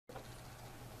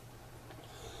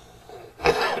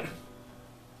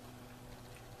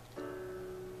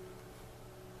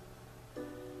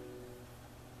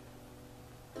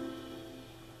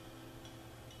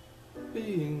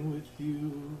being with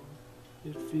you.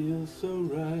 It feels so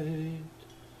right,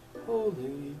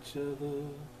 holding each other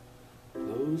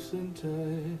close and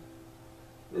tight.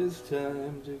 This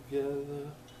time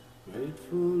together,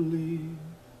 gratefully.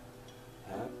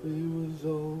 Happy was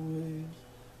always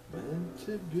meant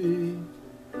to be.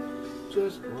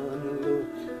 Just one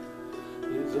look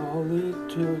is all it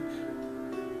took.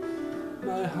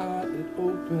 My heart, it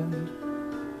opened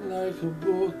like a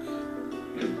book.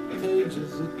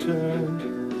 Pages it turned,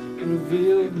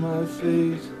 revealed my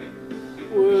fate.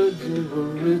 Words that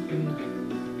were written,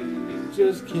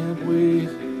 just can't wait.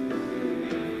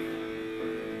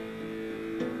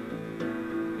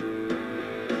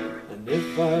 And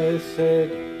if I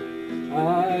said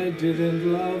I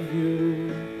didn't love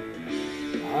you,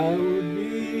 I would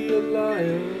be a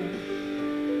liar.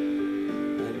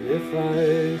 And if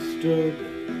I stood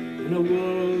in a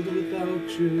world without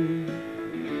you,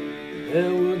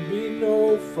 there would be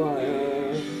no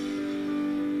fire.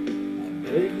 I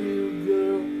beg you,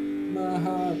 girl, my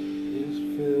heart is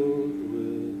filled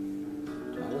with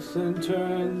toss and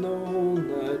turn the whole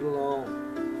night long.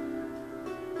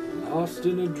 Lost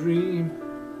in a dream,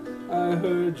 I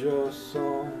heard your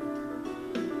song,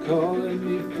 calling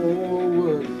me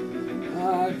forward.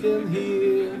 I can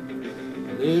hear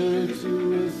lyrics you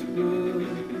whisper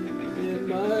in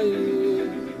my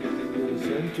ear. You're the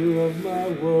center of my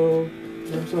world.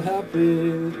 I'm so happy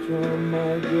that you're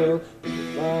my girl.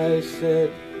 If I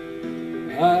said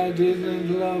I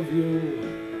didn't love you,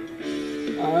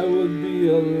 I would be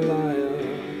a liar.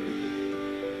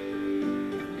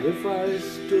 If I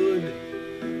stood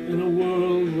in a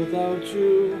world without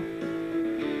you,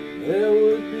 there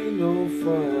would be no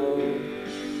fire.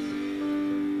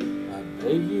 I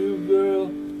beg you, girl,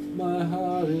 my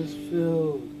heart is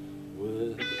filled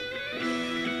with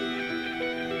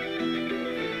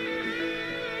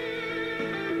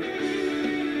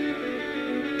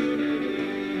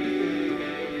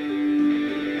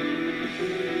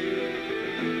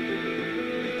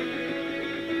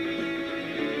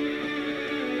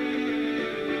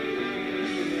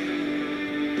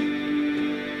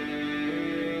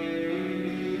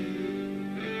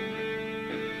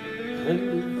end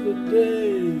of the day,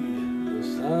 the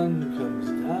sun comes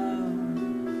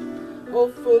down.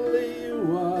 Hopefully you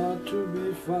are to be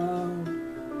found.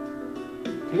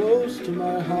 Close to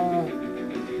my heart,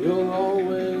 you'll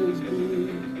always be.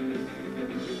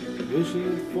 Wishing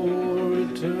it for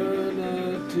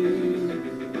eternity.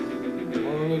 I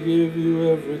wanna give you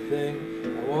everything.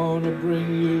 I wanna bring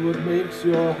you what makes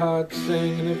your heart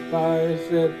sing. And if I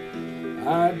said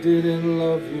I didn't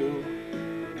love you,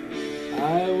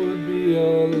 I would be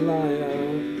a liar.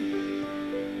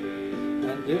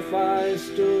 And if I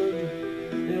stood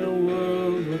in a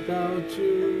world without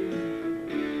you,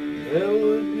 there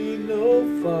would be no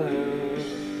fire.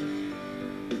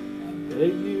 I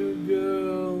beg you,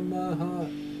 girl, my heart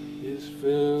is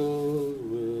filled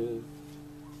with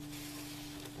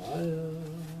fire.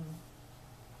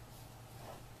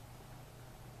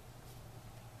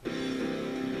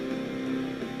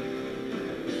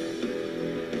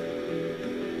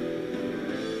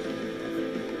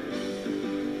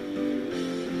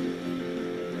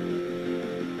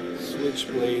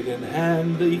 Switchblade in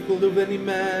hand, the equal of any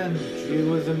man. She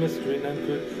was a mystery none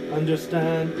could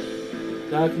understand.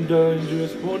 Dark and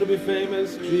dangerous, born to be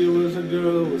famous. She was a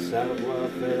girl with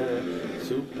savoir-faire,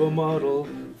 supermodel,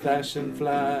 fashion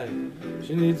fly.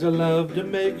 She needs a love to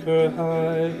make her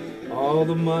high. All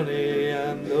the money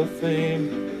and the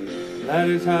fame, that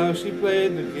is how she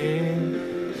played the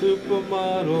game.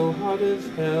 Supermodel, hot as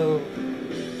hell,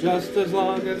 just as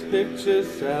long as pictures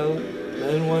sell.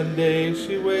 Then one day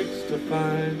she wakes to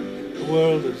find the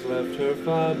world has left her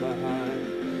far behind.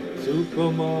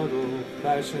 Supermodel,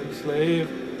 fashion slave,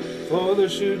 for the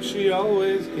shoot she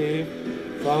always gave.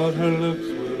 Thought her looks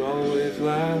would always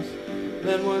last,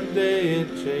 then one day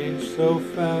it changed so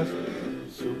fast.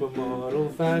 Supermodel,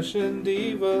 fashion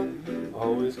diva,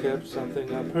 always kept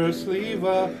something up her sleeve.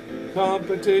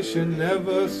 Competition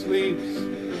never sleeps,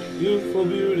 youthful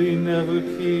beauty never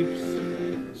keeps.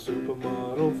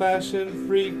 Supermodel, fashion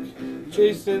freak,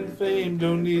 chasing fame,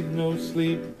 don't need no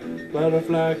sleep.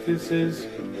 Butterfly kisses,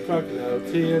 crocodile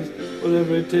tears,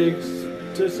 whatever it takes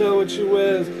to sell what she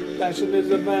wears. Fashion is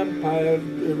a vampire,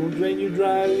 it will drain you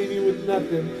dry, leave you with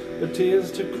nothing but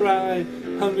tears to cry.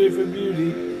 Hungry for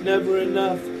beauty, never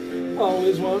enough,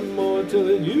 always want more till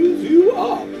it uses you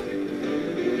up.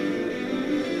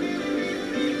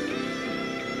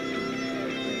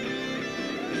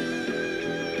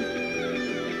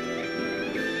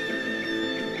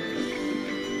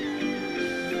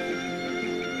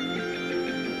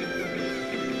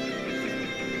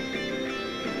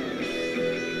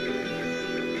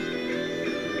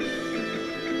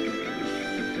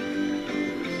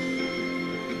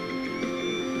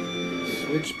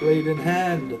 switchblade in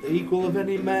hand, the equal of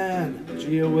any man.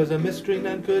 Gia was a mystery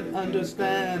none could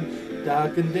understand,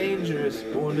 dark and dangerous,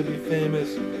 born to be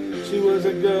famous. She was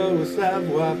a girl with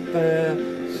savoir-faire,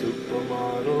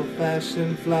 supermodel,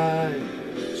 fashion fly.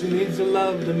 She needs a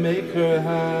love to make her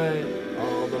high,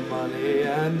 all the money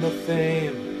and the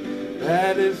fame.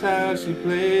 That is how she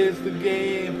plays the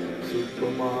game.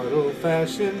 Supermodel,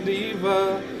 fashion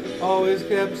diva, always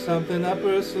kept something up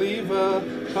her sleeve.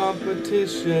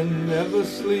 Competition never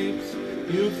sleeps,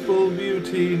 youthful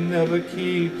beauty never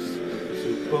keeps.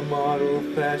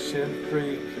 Supermodel, fashion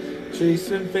freak,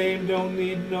 chasing fame, don't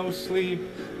need no sleep.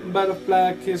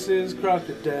 Butterfly kisses,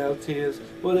 crocodile tears,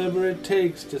 whatever it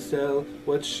takes to sell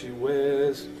what she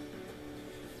wears.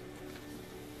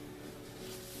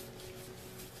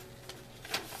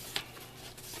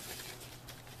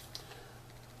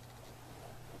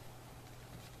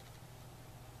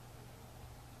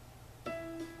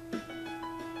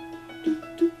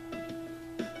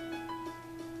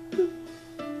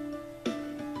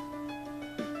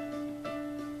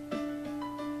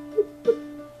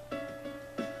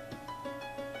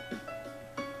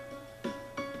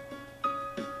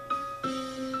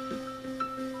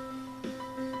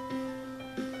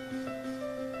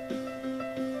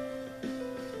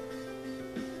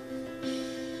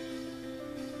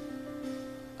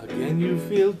 Again you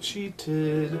feel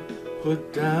cheated,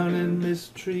 put down and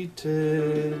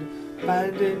mistreated,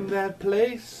 finding that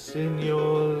place in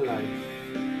your life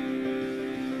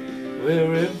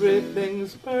where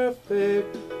everything's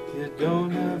perfect. You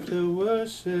don't have to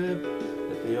worship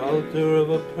at the altar of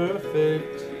a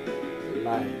perfect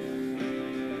life.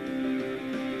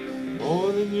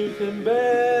 More than you can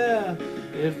bear,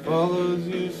 it follows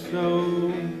you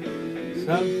so,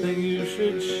 something you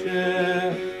should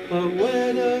share. But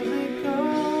where does it go?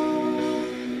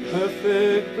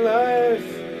 Perfect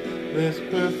life, this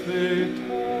perfect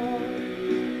heart,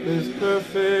 this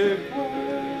perfect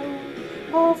world,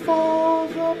 all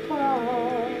falls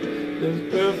apart. This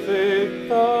perfect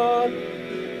thought,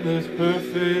 this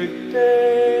perfect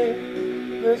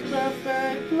day, this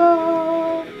perfect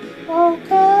love, all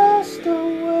cast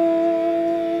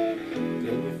away.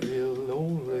 Can you feel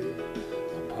lonely,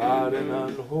 apart and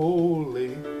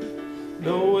unholy?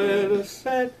 Nowhere to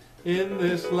set in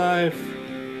this life,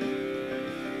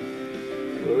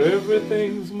 where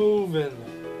everything's moving,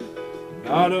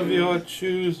 not of your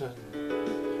choosing.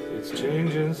 It's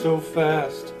changing so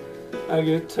fast, I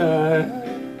get tired.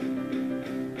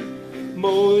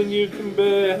 More than you can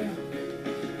bear,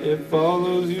 it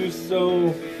follows you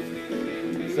so,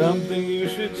 something you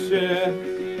should share.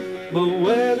 But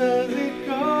where does it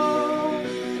go?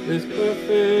 This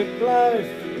perfect life,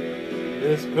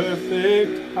 this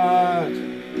perfect heart,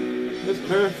 this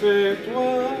perfect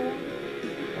world,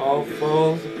 all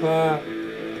falls apart.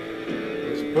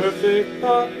 This perfect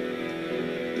thought,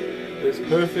 this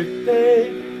perfect day,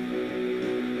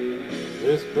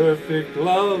 this perfect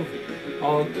love,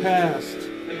 all cast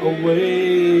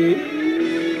away.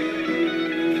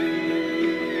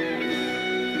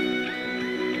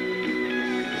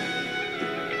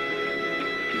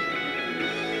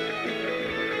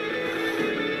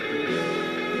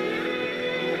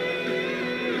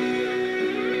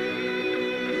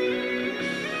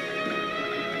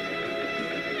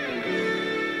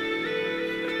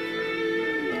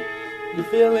 You're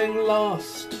feeling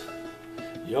lost,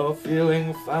 you're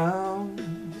feeling found.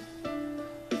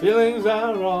 Feelings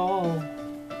are all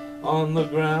on the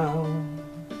ground.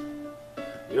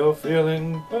 You're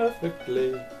feeling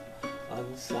perfectly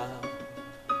unsound.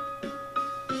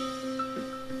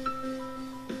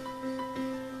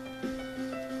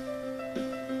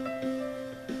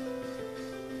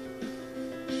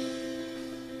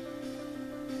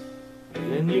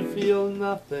 Then you feel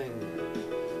nothing,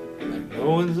 like no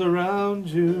one's around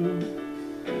you,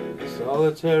 a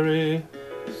solitary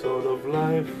sort of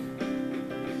life.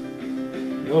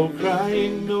 No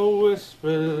crying, no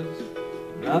whispers,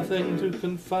 nothing to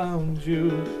confound you,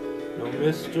 no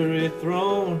mystery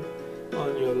thrown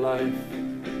on your life.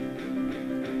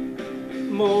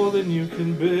 More than you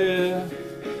can bear,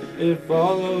 it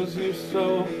follows you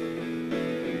so,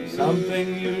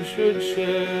 something you should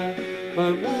share.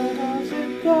 But where does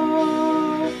it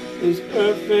go? This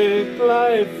perfect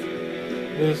life,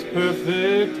 this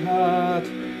perfect heart,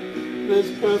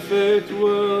 this perfect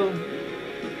world,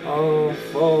 all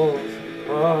falls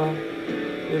apart.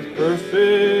 This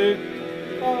perfect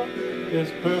heart,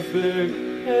 this perfect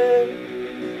day,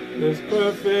 this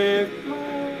perfect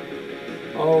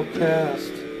love, all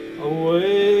cast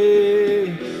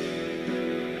away.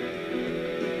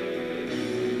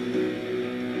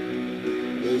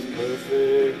 This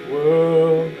perfect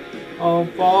world, all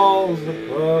falls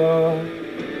apart.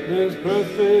 This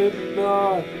perfect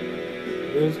thought,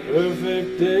 this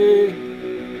perfect day,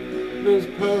 this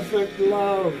perfect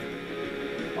love,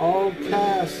 all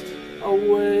cast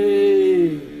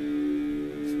away.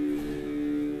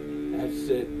 That's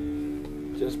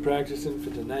it. Just practicing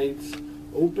for tonight's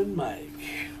open mic.